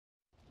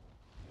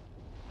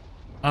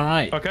All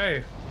right.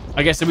 Okay.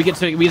 I guess so we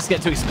just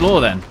get to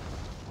explore then.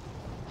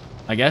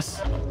 I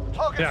guess.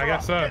 Yeah, I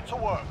guess so.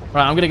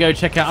 Right, I'm gonna go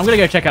check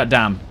out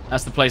Dam.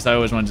 That's the place I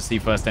always wanted to see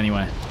first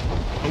anyway.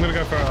 I'm gonna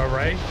go for an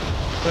array.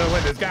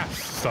 Wait, there's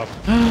gas stuff.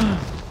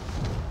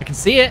 I can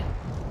see it.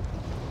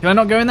 Can I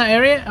not go in that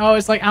area? Oh,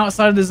 it's like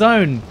outside of the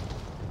zone.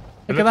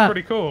 Look at that.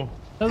 Pretty cool.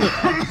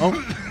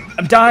 Oh,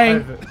 I'm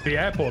dying. The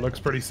airport looks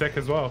pretty sick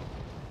as well.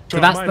 So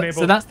that's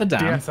the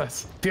Dam.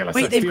 DLSS.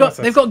 Wait,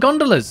 they've got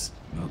gondolas.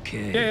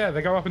 Okay. Yeah,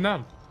 they go up and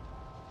down.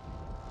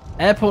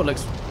 Airport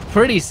looks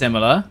pretty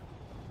similar.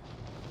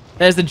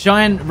 There's the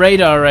giant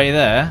radar array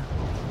there.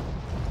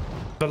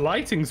 The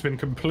lighting's been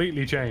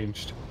completely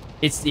changed.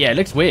 It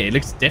looks weird. It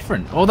looks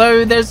different.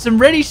 Although there's some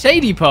really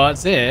shady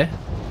parts here.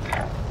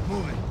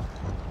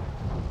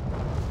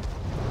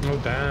 Oh,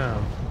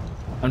 damn.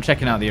 I'm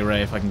checking out the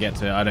array if I can get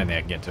to it. I don't think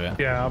I can get to it.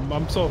 Yeah,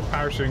 I'm sort of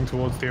parachuting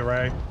towards the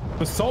array.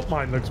 The salt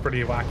mine looks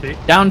pretty wacky.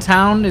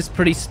 Downtown is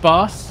pretty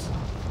sparse.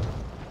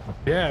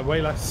 Yeah,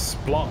 way less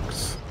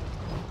blocks.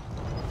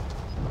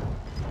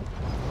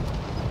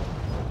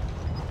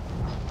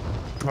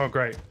 Oh,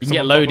 great. You can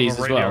get loadies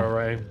as well.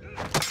 Array.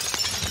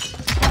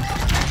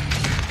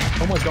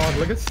 Oh my god,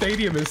 look at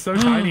Stadium. It's so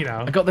tiny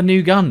now. I got the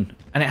new gun,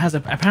 and it has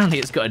apparently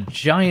it's got a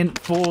giant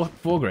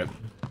foregrip.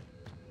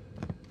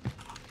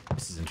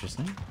 This is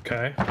interesting.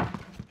 Okay.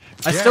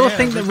 I still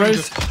think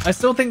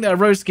that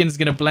rose skin is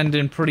gonna blend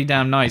in pretty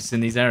damn nice in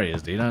these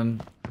areas, dude. I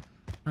don't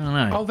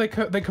know. Oh,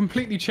 they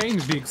completely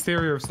changed the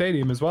exterior of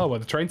Stadium as well, where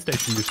the train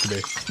station used to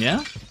be.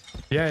 Yeah?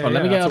 Yeah, Oh,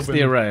 let me get up to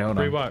the array. Hold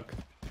on. Rework.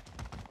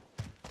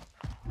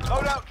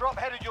 Loadout drop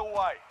headed your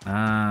way.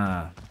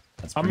 Ah.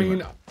 That's I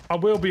mean, I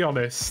will be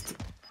honest.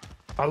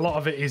 A lot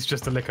of it is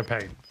just a lick of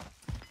paint.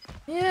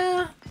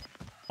 Yeah.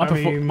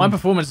 My My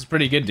performance is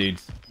pretty good,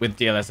 dude. With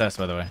DLSS,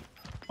 by the way,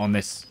 on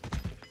this.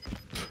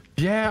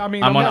 Yeah, I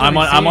mean, I'm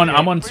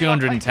on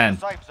 210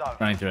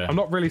 running through it. I'm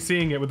not really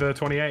seeing it with the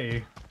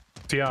 2080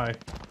 Ti.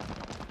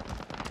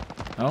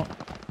 Oh.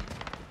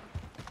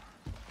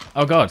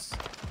 Oh god.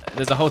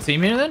 There's a whole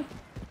team here then?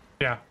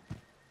 Yeah.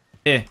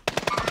 Here.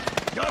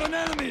 Got an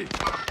enemy.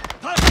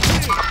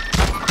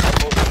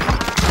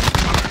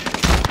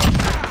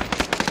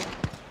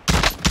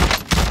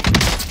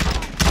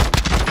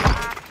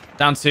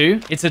 Down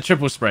 2. It's a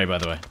triple spray, by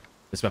the way.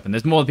 This weapon.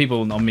 There's more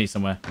people on me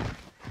somewhere.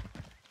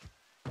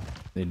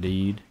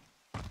 Indeed.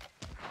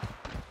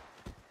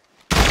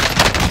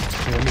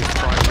 Let me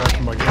try and go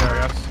from my gear,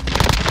 I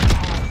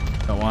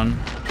guess. Got one.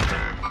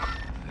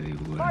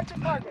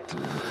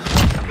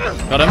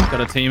 Got him.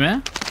 Got a team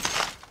here.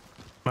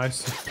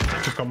 Nice.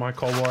 Just got my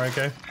Cold War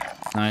AK.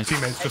 Nice.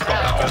 Teammates just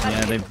got that first.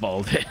 Yeah, they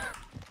bottled it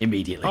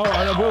immediately. Oh,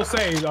 I will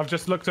say, I've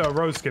just looked at a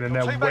rose skin and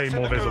they're way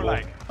more visible.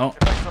 Oh,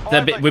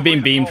 we're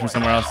being beamed from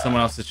somewhere else.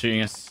 Someone else is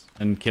shooting us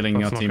and killing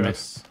That's our not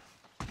teammates.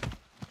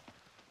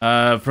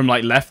 From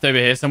like left over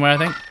here somewhere, I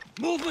think.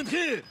 Movement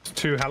here. There's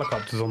 2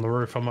 helicopters on the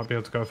roof. I might be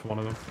able to go for one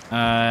of them.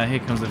 Here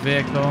comes the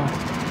vehicle.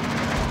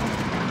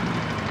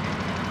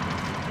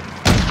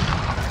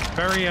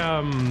 Very,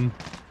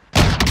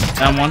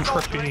 Down one.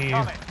 trippy.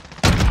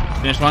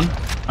 Finish one.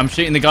 I'm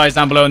shooting the guys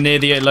down below near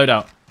the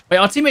loadout. Wait,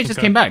 our teammates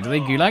just came back. Did they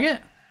gulag it?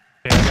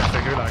 Yeah, I guess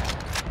they do like.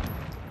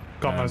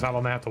 God knows how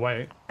long they have to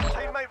wait.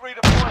 Teammate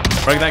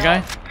redeployed. Break that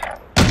guy.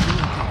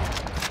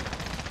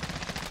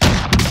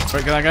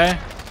 Break that guy.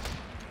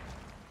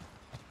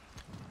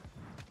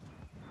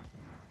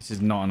 This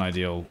is not an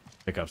ideal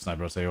pickup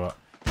sniper, I'll tell you what.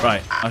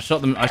 Right, I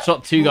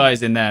shot 2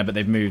 guys in there, but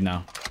they've moved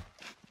now.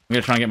 I'm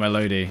gonna try and get my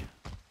loadie.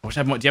 I wish I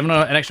had more. Do you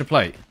have an extra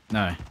plate?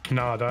 No.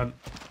 No, I don't.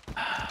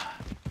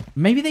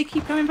 Maybe they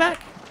keep coming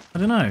back? I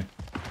don't know.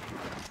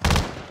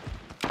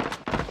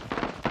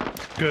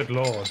 Good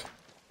lord.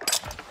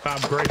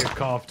 That upgraded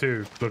Carve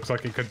 2 looks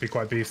like it could be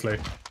quite beastly.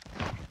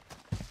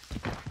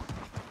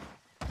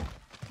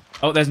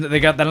 Oh, they're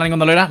landing on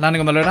the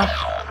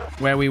loadout.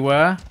 Where we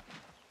were.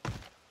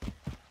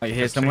 Like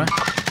here somewhere.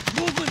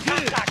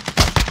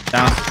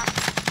 Down.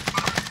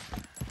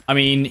 I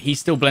mean, he's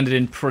still blended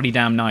in pretty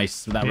damn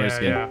nice with that rose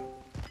skin. Yeah.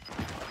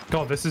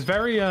 God, this is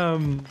very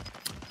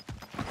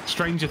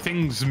Stranger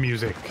Things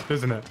music,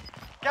 isn't it?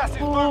 Gas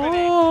is moving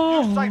in.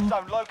 New safe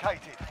zone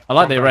located. I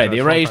like the array. The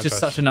array is just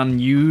such an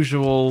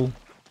unusual,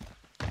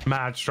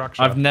 mad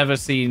structure. I've never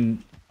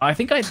seen. I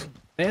think they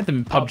had them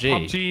in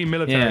PUBG. PUBG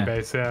military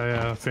base.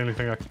 Yeah, that's the only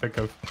thing I can think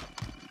of.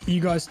 You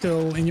guys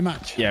still in your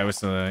match? Yeah, we're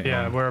still.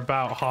 Yeah, we're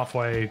about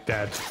halfway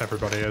dead.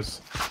 Everybody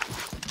is.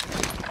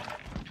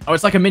 Oh,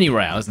 it's like a mini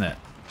rail, isn't it?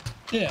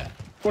 Yeah.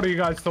 What are you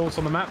guys' thoughts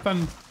on the map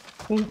then?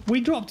 Well,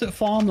 we dropped at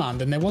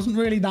farmland and there wasn't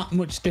really that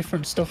much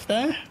different stuff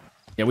there.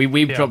 Yeah,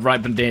 we dropped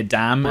right near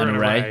Dam and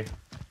Array.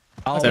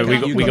 Oh, so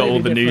okay. we got all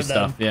the new different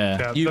stuff.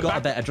 Yeah. You got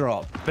a better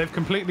drop. They've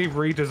completely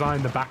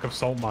redesigned the back of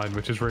Salt Mine,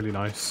 which is really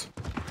nice.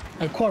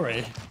 A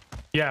quarry?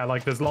 Yeah,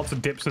 like there's lots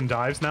of dips and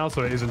dives now,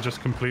 so it isn't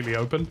just completely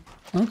open.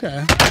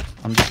 Okay.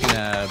 I'm just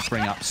gonna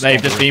bring up.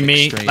 They've just been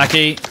me,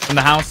 Lucky, from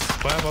the house.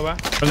 Where?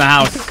 From the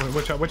house.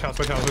 Which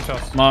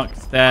house?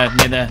 Marked there,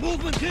 near there.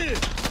 Movement here.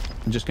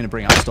 I'm just going to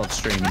bring up Stod's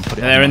stream and put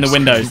it. They're on in my the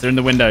windows. screen They're in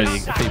the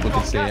windows. so people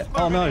can see it.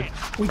 Oh no,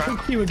 We could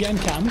queue again,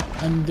 Cam,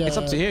 and it's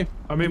up to you.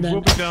 I mean, And then-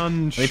 we'll be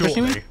done Are you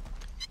pushing me? shortly.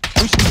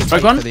 We should just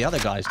Rogue wait one? for the other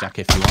guys, Jack,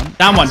 if you want.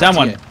 Down one. It's up Down to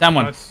one. you. Down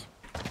one. Nice.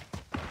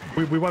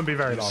 We won't be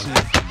very long,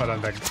 I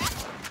don't think.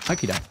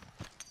 Okie doke.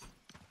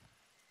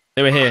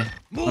 They were here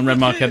on red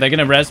marker. They're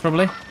gonna res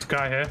probably. This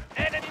guy here.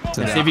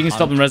 So See if you can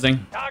stop them resing.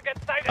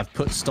 I've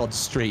put Stod's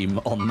stream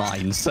on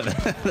mine so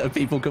that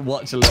people can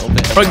watch a little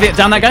bit. Of Broke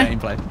down that guy.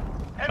 gameplay.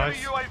 Enemy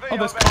Nice. UAV Oh,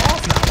 there's overhead.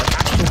 cars now, like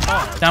actual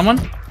cars. Down one.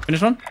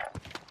 Finish one.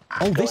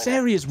 Oh, this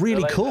area is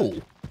really cool.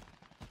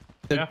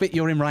 The Yeah. bit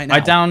you're in right now. I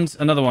downed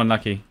another one,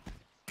 Lucky.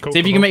 Cool, See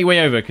if you can make your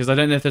way over, because I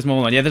don't know if there's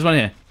more than. Yeah, there's one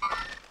here.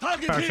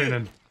 Target Parachute here.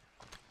 in.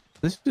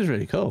 This is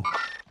really cool. Come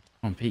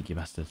on, peek, you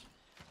bastard.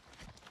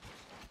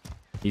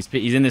 He's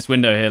in this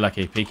window here,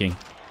 Lucky, peeking.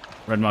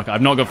 Red marker.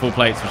 I've not got full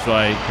plates, which is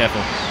why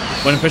careful.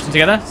 Want to push them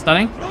together?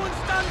 Stunning. Throwing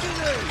stun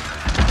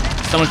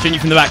grenade. Someone's shooting you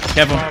from the back.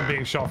 Careful. Oh, I'm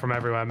being shot from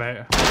everywhere, mate.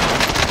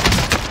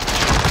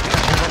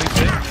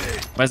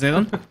 Where's the other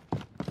one?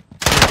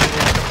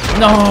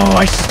 No,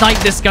 I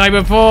sniped this guy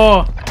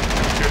before.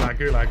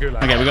 Gulag.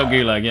 Okay, we got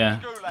Gulag, yeah.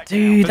 Gulag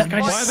Dude, that Why guy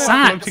are just there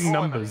sat. floating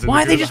numbers in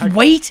Why are the they just gulag?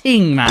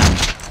 waiting, man?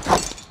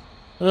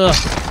 Ugh.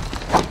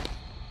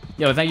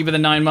 Yo, thank you for the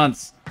 9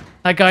 months.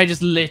 That guy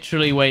just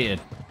literally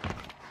waited.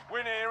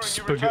 Win here and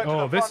you Spag- return to oh,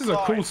 the this front is a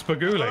cool line.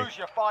 spaguli. Lose,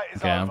 your fight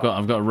is Okay, I've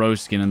over. got a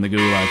rose skin in the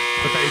Gulag.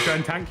 Okay, he's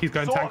going tank. He's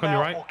going Sort tank them on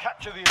your out right. or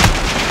capture the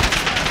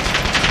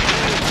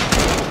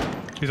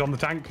He's on the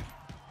tank.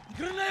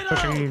 Grenade out.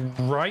 Pushing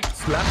right,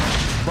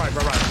 left,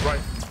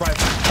 right.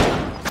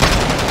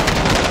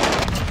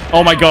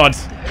 Oh my god,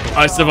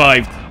 I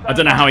survived. I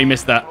don't know how he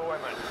missed that.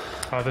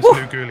 Oh, this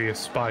new ghoulie is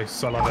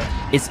spice. I love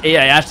it. It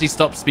actually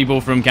stops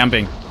people from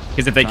camping.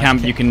 Because if they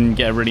camp, you can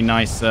get a really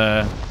nice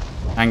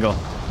angle.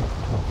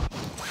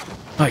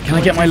 Right, can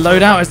I get my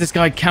loadout? Is this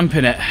guy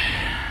camping it?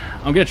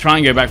 I'm going to try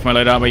and go back for my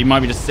loadout, but he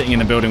might be just sitting in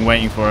the building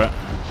waiting for it.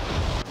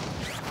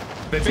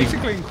 They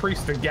basically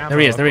increased the gamma. There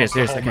he is, across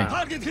the whole okay. map.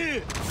 Target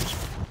here.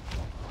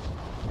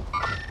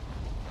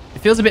 It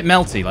feels a bit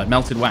melty, like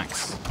melted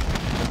wax.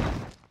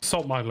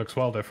 Salt mine looks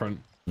well different.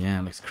 Yeah,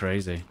 it looks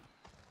crazy.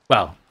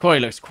 Well, Quarry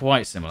looks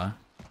quite similar.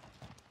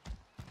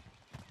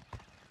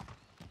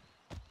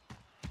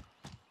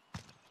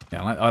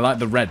 Yeah, I like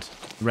the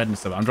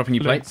redness of it. I'm dropping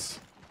you plates.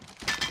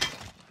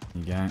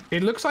 There you go.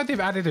 It looks like they've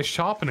added a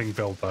sharpening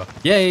filter.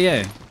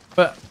 Yeah.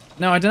 But,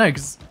 no, I don't know,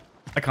 because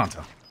I can't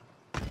tell.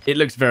 It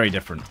looks very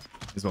different,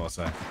 is what I'll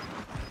say.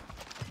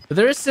 But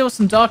there is still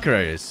some darker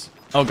areas.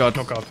 Oh, God.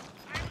 Oh god.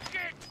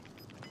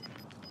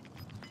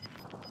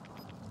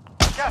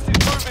 Gas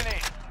is moving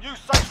in. New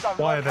safe zone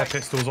Why are there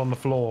located. pistols on the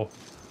floor?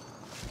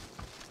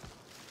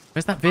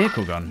 Where's that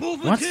vehicle gone?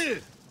 Movement What? here.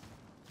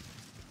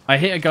 I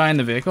hit a guy in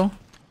the vehicle.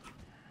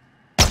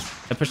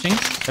 They're pushing.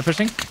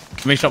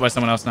 I'm being shot by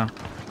someone else now.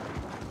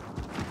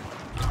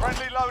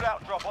 Friendly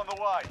loadout drop on the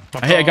way.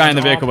 I hit a guy in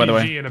the vehicle, by the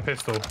way. RPG and a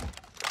pistol.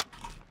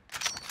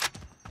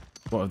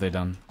 What have they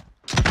done?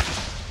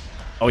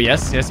 Oh,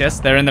 yes.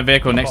 They're in the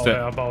vehicle next to it.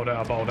 I bowled it.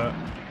 I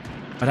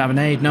don't have an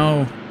aid,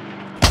 no.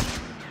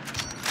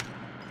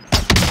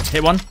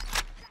 Hit one.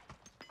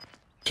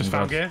 Just Oh,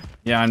 found God. gear.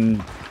 Yeah,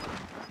 I'm...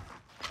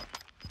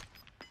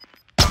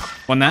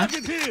 One there.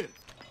 Target here.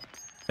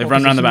 They've What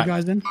run around the position back. you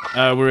guys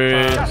in?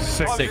 We're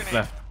Six. six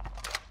left.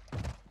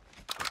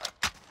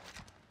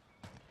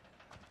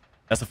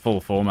 That's a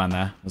full 4-man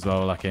there as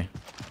well, Lucky.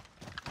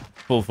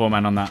 Full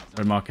 4-man on that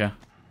red marker.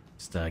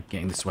 Just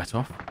getting the sweat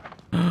off.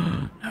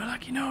 No,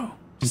 Lucky, no.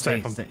 Just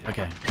Stay.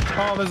 Okay.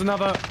 Oh, there's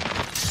another.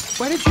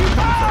 Where did you come from?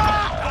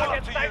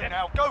 Up to you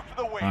now. Go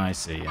for the win. I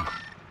see, yeah.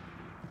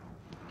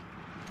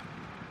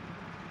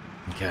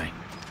 Okay.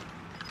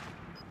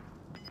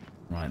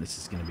 Right, this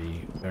is going to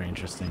be very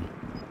interesting.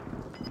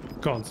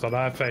 Go on, stop.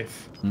 I have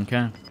faith.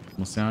 Okay,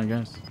 we'll see how it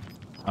goes.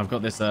 I've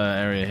got this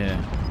area here.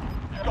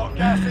 You've got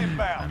gas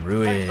inbound. I'm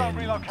ruined. Safe zone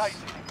relocated.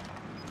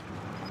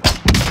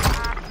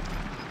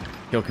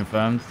 Kill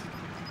confirmed.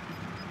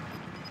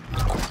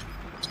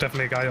 There's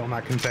definitely a guy on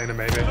that container,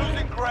 maybe.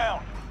 Losing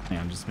ground. Hang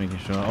on, just making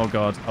sure. Oh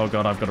god, I've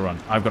got to run.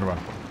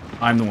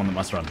 I'm the one that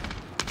must run.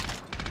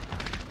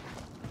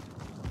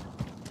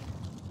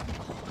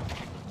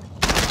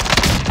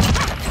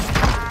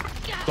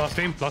 Last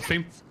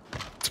team.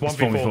 It's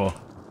 4v4.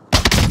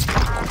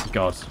 1v4.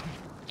 God.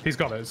 He's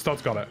got it.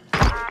 Stod's got it.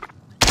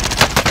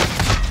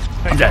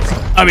 I'm dead.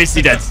 I'm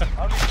instantly dead.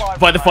 Only 5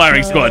 By the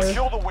firing squad.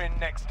 Secure the win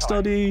next time.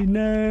 Study,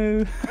 no.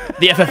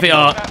 The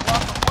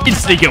FFAR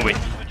instantly kill me.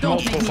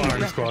 Multiple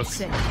firing squads.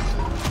 10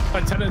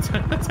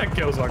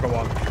 kills I got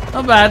one.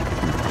 Not bad.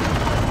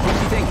 What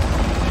do you think?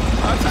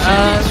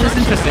 This is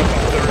interesting.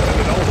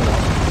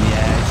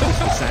 Yeah, it's all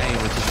the same,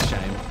 which is a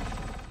shame.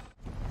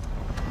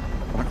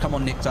 Oh, come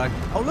on, Nick Tag.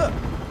 Oh, look.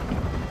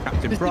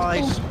 Captain This is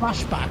Price. all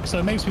flashback, so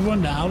it makes me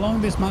wonder how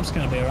long this map's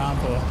going to be around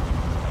for.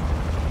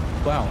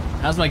 Wow.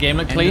 How's my game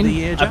look End of clean? the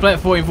year, I Jack? play at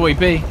 1440p.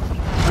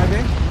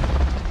 Maybe.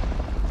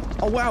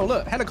 Oh, wow,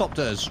 look.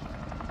 Helicopters.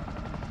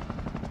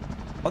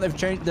 Oh, they've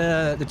changed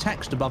the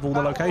text above all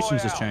the Battle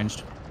locations has Royale.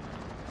 changed.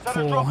 Set a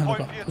 4 drop point for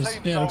your helicopters.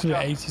 team, Yeah, it looks a bit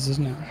soldier. 80s,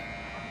 doesn't it?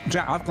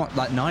 Jack, I've got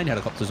like 9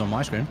 helicopters on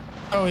my screen.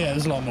 Oh yeah,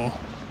 there's a lot more.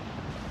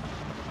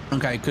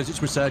 Okay, because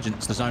it's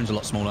resurgence, the zone's a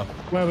lot smaller.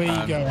 Where were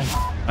you going?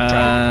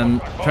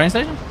 Train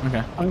station?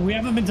 Okay. I mean, we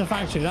haven't been to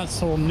factory.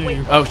 That's all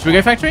new. Oh, should we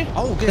go factory?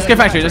 Oh, Let's go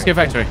factory. Let's go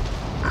factory.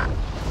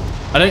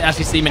 I don't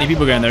actually see many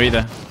people going there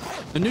either.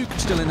 The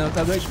nuke's still in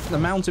the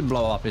mountain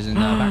blow up is in the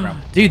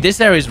background. Dude, this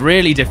area is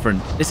really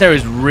different. This area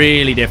is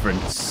really different.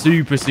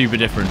 Super, super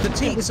different. The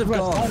teats have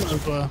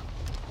gone.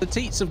 The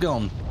teats have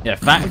gone. Yeah,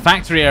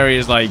 factory area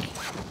is like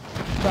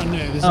Brand new.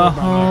 This is a all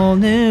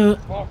brand new.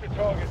 whole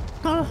new,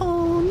 a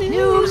whole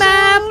new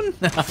map.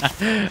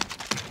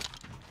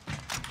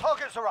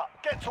 Targets are up.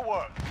 Get to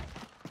work.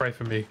 Pray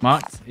for me.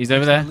 Marked. He's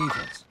over there.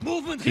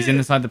 Movement He's here.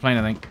 inside the plane,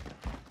 I think.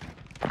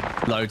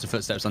 Loads of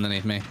footsteps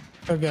underneath me.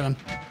 Go get him.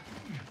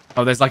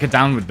 Oh, there's like a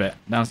downward bit,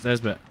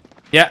 downstairs bit.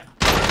 Yeah.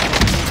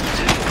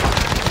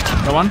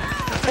 Go on.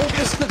 Oh,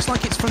 this looks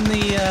like it's from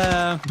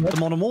the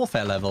Modern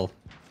Warfare level.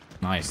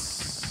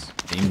 Nice.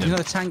 Deemed You know him.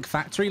 the tank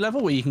factory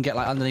level where you can get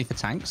like underneath the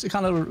tanks? It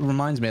kind of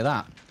reminds me of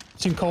that.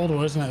 It's in Cold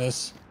War, isn't it?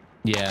 This.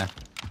 Yeah.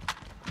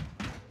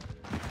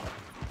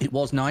 It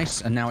was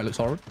nice, and now it looks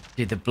horrible.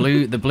 Dude, the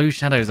blue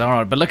shadows are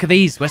odd. But look at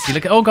these, Wesley.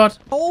 Look at. Oh god.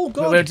 Oh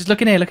god! Just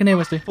look in here. Look in here,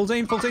 Wesley. Full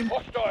team, full team.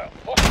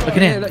 Look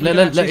in here. look, Look, you look, can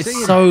look. actually see It's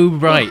them. so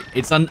bright.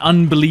 It's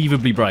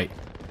unbelievably bright.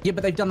 Yeah,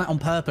 but they've done that on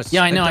purpose.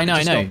 Yeah, I They've know, I done know, it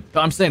I to know. stop- But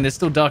I'm saying there's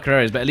still darker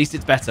areas, but at least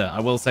it's better. I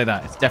will say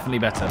that. It's definitely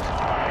better.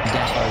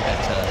 Defo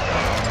better.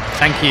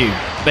 Thank you,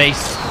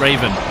 Base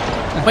Raven.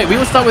 Wait, we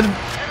will start with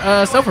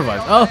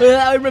self-revive. Oh,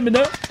 yeah, I remember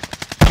now.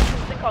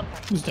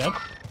 Who's dead?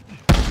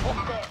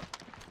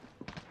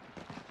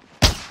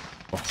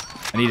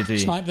 I needed to.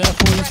 Snipe there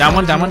for you. Down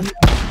one, down one.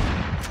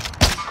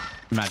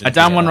 Imagine. A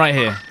down one right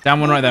here. Down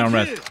one right there on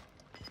red.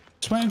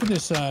 Just waiting for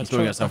this. That's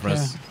where we got truck up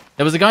self-res. here.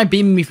 There was a guy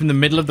beaming me from the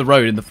middle of the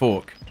road in the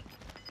fork.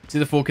 See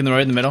the fork in the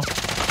road in the middle?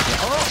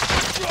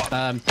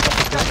 Closing.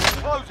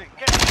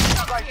 Get to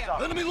the safe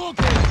zone. Enemy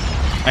located.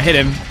 I hit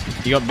him.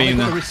 He got Oh, beamed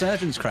the there.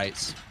 resurgence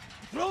crates.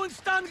 Throwing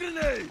stun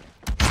grenade.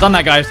 Stun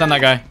that guy, stun that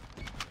guy.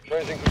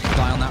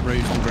 Guy on that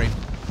roof on green.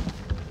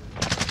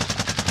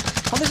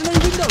 Oh, there's a new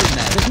window in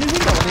there. There's a new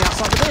window on the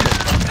outside of the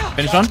building.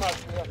 Finish one.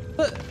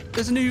 Look,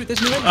 there's a new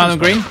entrance. On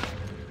green.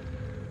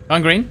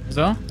 On green as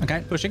well.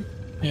 Okay, pushing.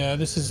 Yeah,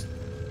 this is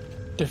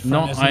different.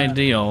 Not isn't it?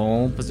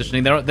 ideal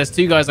positioning. There's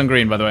 2 guys on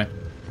green, by the way.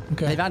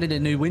 Okay. They've added a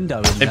new window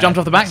in They've there. jumped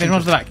off the back. They've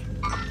jumped off the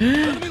back.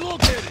 Enemy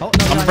located. Oh,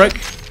 no, I'm no, broke.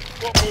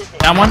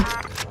 Down one.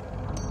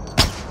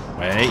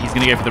 Wait, he's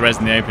gonna go for the res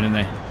in the open, isn't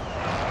he?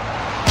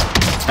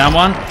 Down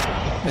one.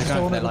 They're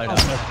going for their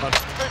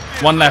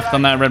loadout. One left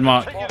on that red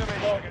mark.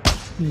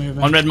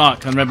 Moving. On red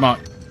mark. On red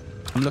mark.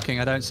 I'm looking,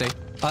 I don't see.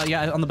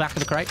 Yeah, on the back of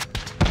the crate.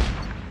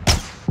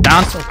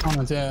 Down.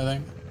 Comments, yeah, I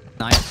think.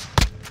 Nice.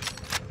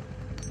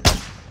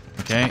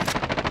 Okay.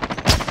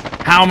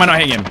 How am I not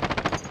hitting him?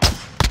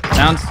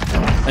 Down.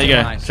 There you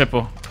go. Nice.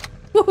 Triple.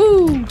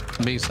 I'm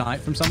being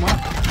sniped from somewhere.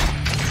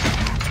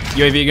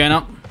 UAV going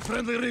up.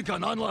 Friendly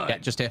recon online. Yeah,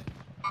 just here.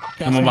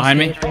 Someone behind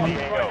me.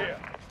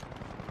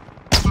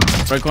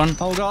 Broke one.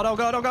 Oh god, oh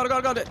god, oh god, oh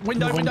god, oh god.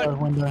 Window, window.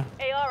 Window.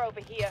 AR over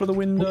here. For the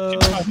window.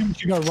 I think we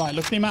should go right.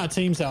 Look at the amount of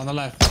teams there on the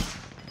left.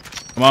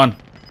 Come on.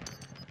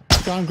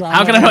 Go and grab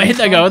How can I not hit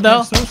that guy? What the hell?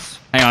 next to us.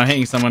 Hang on, I'm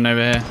hitting someone over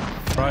here.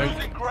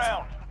 Losing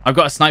ground. I've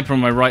got a sniper on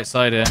my right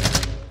side here.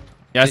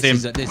 Yeah, I see him.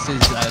 This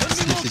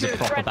is a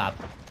proper bad.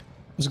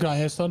 There's a guy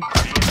here, stud.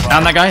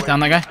 Down that guy. Down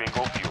that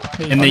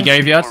guy. In the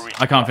graveyard.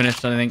 I can't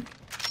finish, I don't think.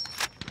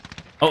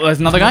 Oh, there's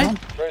another guy?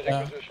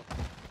 Yeah.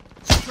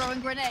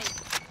 Throwing grenade.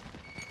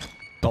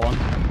 Go on.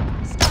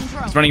 Stun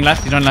drone. He's running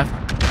left. He's running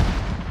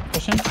left.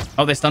 Push him.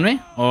 Oh, they stunned me?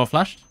 Or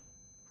flashed?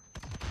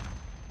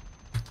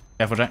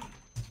 Careful, Jack.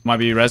 Might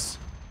be res.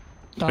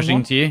 Down Pushing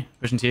one. to you.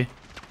 Pushing to you.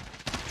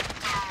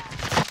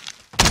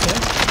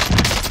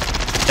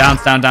 Down,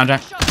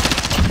 Jack.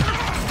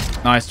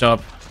 Nice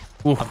job.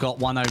 Oof. I've got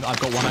one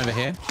over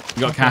here.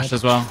 You got cash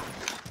as well.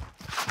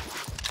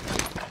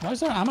 Why is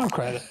there ammo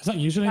credit? Is that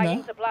usually Tagging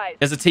there? supplies.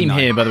 There's a team No.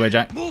 here, by the way,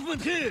 Jack.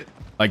 Movement here.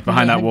 Like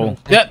behind Yeah, that wall.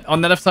 yeah. Yep, on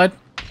the left side.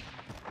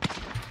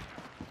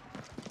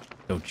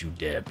 Don't you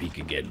dare peek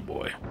again,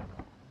 boy.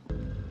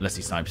 Unless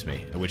he snipes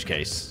me, in which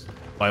case,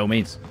 by all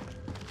means.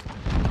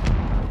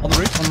 On the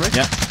roof, on the roof.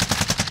 Yeah.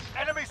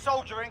 Enemy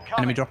soldier incoming.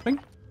 Enemy dropping.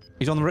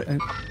 He's on the roof. Yeah,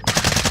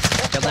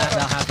 they'll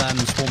have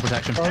spawn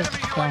protection. Enemy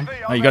Down.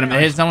 UAV Oh, you got him.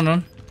 Here's someone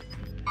on.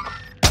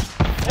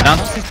 Down.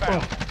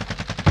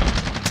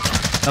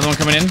 Another one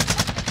coming in.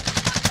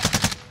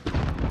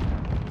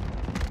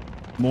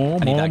 More.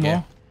 I need that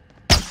gear.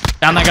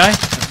 Down that guy.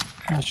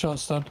 Nice shot,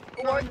 stud.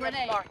 Throwing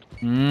grenade.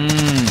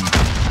 Mmm.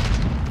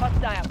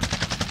 Hostile.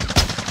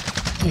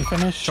 You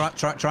finished?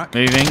 Track.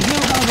 Moving. No,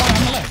 right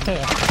on the left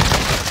here.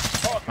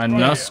 I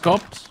no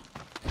scoped.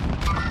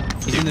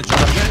 He's in the truck.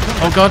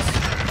 Oh god.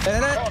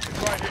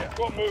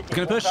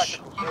 Gonna push.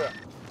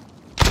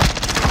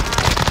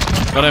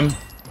 Got him.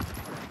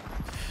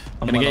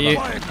 Gonna get you.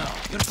 Quiet now.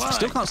 You're fine.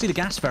 Still can't see the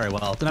gas very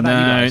well. Don't know about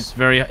you No, guys. it's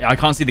very. I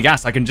can't see the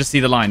gas. I can just see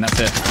the line. That's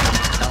it.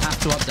 They'll have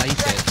to update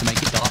it to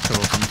make it darker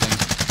or something.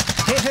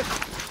 Hit.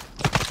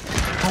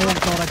 Oh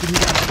god, I didn't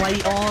get a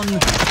plate on.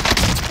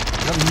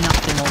 I got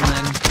nothing on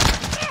then.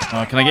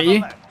 Oh, can I get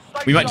you?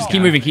 We might just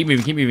keep moving, keep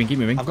moving, keep moving, keep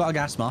moving. I've got a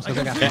gas mask. I've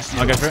got a gas Okay, mask.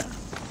 I'll go for it.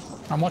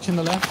 I'm watching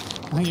the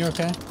left. I think you're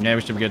okay. Yeah,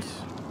 we should be good.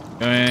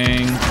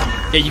 Going.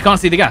 Yeah, you can't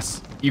see the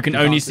gas. You can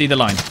only see the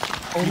line.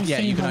 Only Yeah,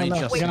 see you can on the only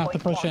left. just- You're gonna have to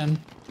push in.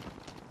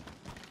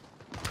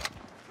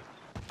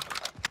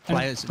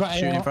 Players Right,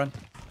 shooting in yeah. front.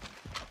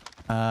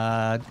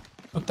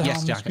 What the hell?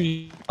 Yes, My Jack.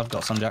 screen... I've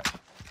got some, Jack.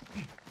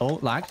 Oh,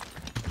 lag.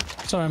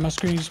 Sorry, my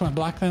screen just went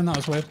black then. That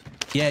was weird.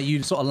 Yeah,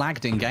 you sort of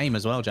lagged in game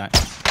as well, Jack.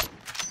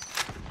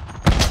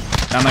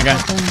 Down that guy.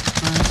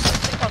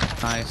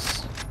 Nice.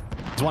 Nice.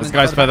 There's one This in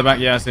guy's further back.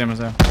 Yeah, I see him as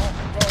well.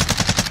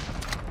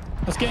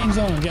 Let's get in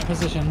zone and get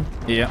position.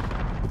 Yeah.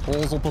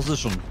 Balls on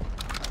position.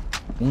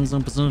 One's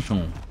in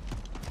position.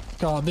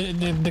 God,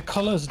 the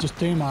colours just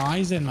do my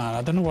eyes in, man.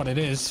 I don't know what it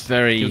is.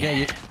 Very You'll get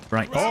you.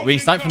 right. We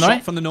snipe from the Shot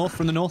right. from the north,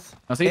 from the north.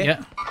 I see. Hit.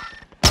 Yeah.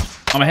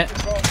 I'm a hit.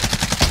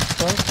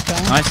 Broke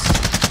down.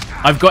 Nice.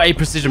 I've got a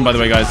precision, by the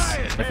way, guys.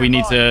 If we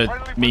need to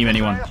meme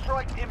anyone.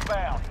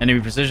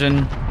 Enemy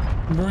precision.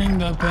 Bring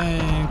the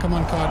pain. Come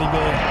on, Cardi B.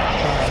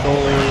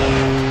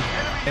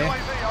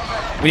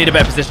 We need a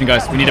better position,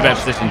 guys. We need a better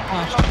position.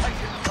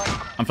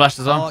 I'm flashed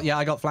as Oh, well. yeah,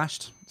 I got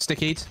flashed.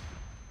 Stickied.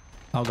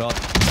 Oh, God.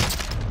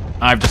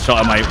 I've just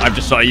shot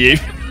at you.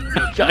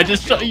 I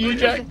just shot at you,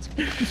 Jack.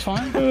 It's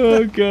fine.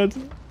 Oh god.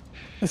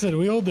 I said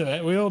we all do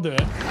it. We all do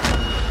it.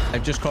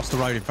 They've just crossed the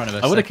road in front of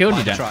us. I would have so killed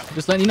you, find the Jack. truck.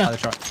 Just letting you know. Find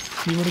the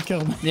truck. You would have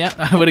killed me. Yeah,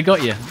 I would have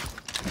got you.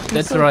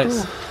 That's so right.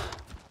 cool.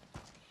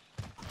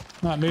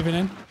 Right, moving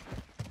in.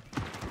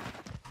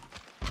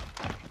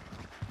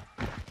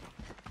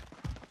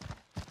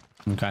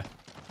 Okay.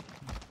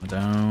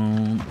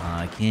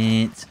 I can't. did Do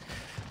you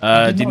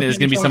not think there's get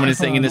gonna be the someone shot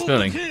sitting in this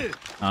Movement building? here.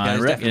 Yeah, I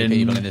there's definitely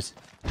people in reckon. this.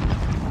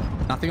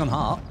 Nothing on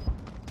heart.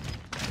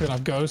 Could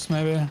have ghosts,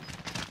 maybe.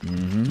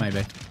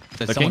 Maybe.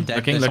 There's Looking, someone dead.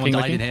 looking, There's someone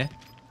looking, died in looking. here.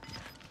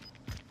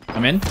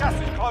 I'm in.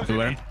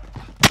 Who are him?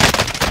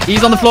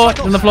 He's on the floor.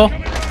 On the floor.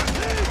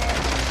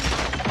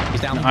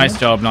 He's down. Nice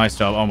job. Nice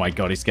job. Oh my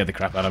god, he scared the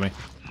crap out of me.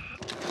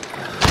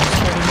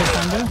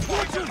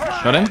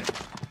 Got him.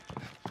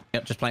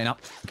 Yep, just playing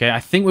up. Okay, I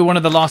think we're one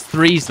of the last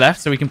threes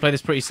left, so we can play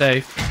this pretty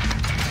safe.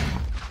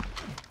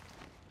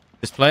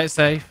 Just play it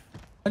safe.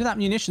 Where did that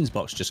munitions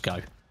box just go?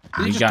 Did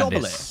you We just got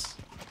gobble this.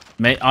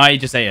 Mate, I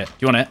just ate it. Do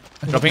you want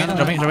it? Dropping it?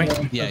 Dropping it? Dropping it?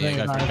 it? Yeah,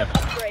 yeah, go for it. Go.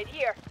 Right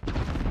here.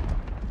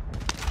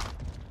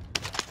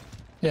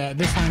 Yeah,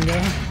 this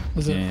hangar.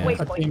 There's a, Yeah.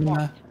 a team in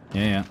there.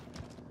 Yeah, yeah.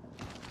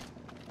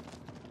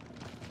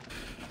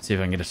 See if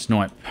I can get a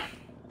snipe.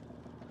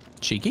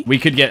 Cheeky. We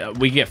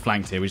get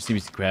flanked here. We just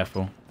need to be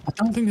careful. I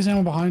don't think there's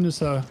anyone behind us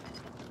though.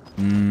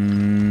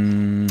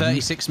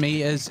 36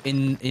 meters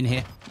in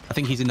here. I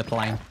think he's in the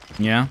plane.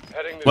 Yeah.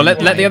 Well, let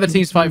the other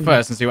teams fight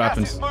first and see what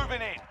happens.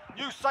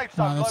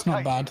 No, that's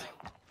not bad.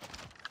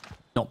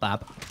 Not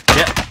bad.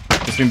 Yep.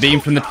 Just been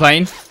beamed from the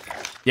plane.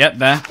 Yep,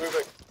 there.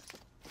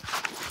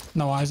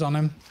 No eyes on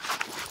him.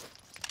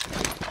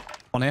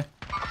 On here.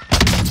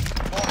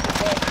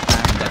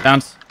 Down.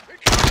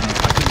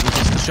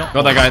 Resist the shot.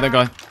 Got that guy. That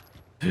guy.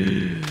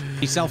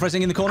 He's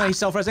self-resing in the corner. He's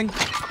self-resing.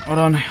 Hold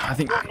on. I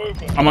think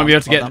I might be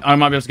able to get. I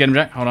might be able to get him,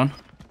 Jack. Hold on.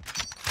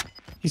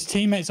 His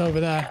teammates over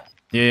there.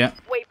 Yeah, yeah.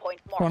 Waypoint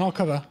Go on, marked.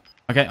 I'll cover.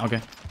 Okay,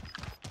 okay.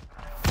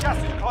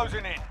 Gas is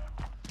closing in.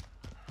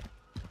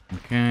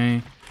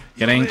 Okay.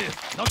 Getting.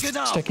 Knock it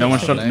out. Stick No it, one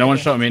stick shot. it. No one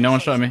shot at me. No one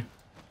shot at me.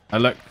 I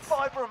look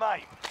 5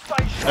 remain.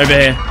 Stay sharp. over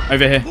here.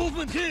 Over here.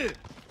 Movement here.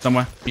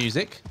 Somewhere.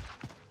 Music.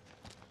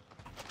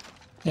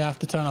 Yeah, I have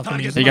to turn off the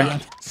Target music. There you go.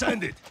 again.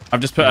 Send it.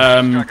 I've just put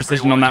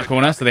precision on that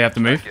corner, so they have to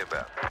move.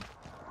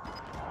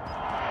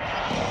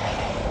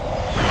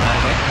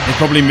 They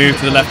probably move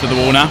to the left of the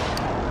wall now.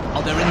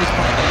 Oh, they're in this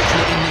point. They're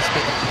literally in this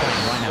bit of the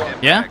point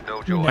right now.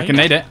 Yeah. I can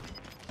nade it.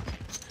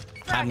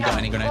 I haven't got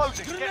any grenades.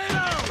 Closing. Get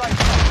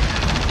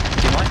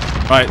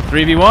Right.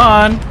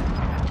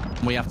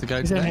 3v1. We have to go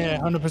He's to in there. here,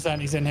 100%.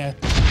 He's in here.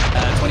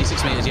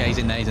 26 meters. Yeah, he's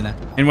in there. He's in there.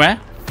 In where?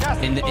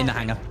 In the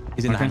hangar.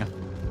 He's in Okay. the hangar.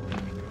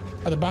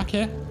 At the back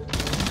here.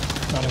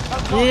 Got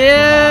him.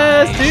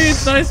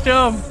 Yes, dude. Nice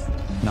job.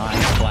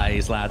 Nice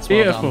plays, lads.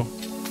 Well Beautiful. done.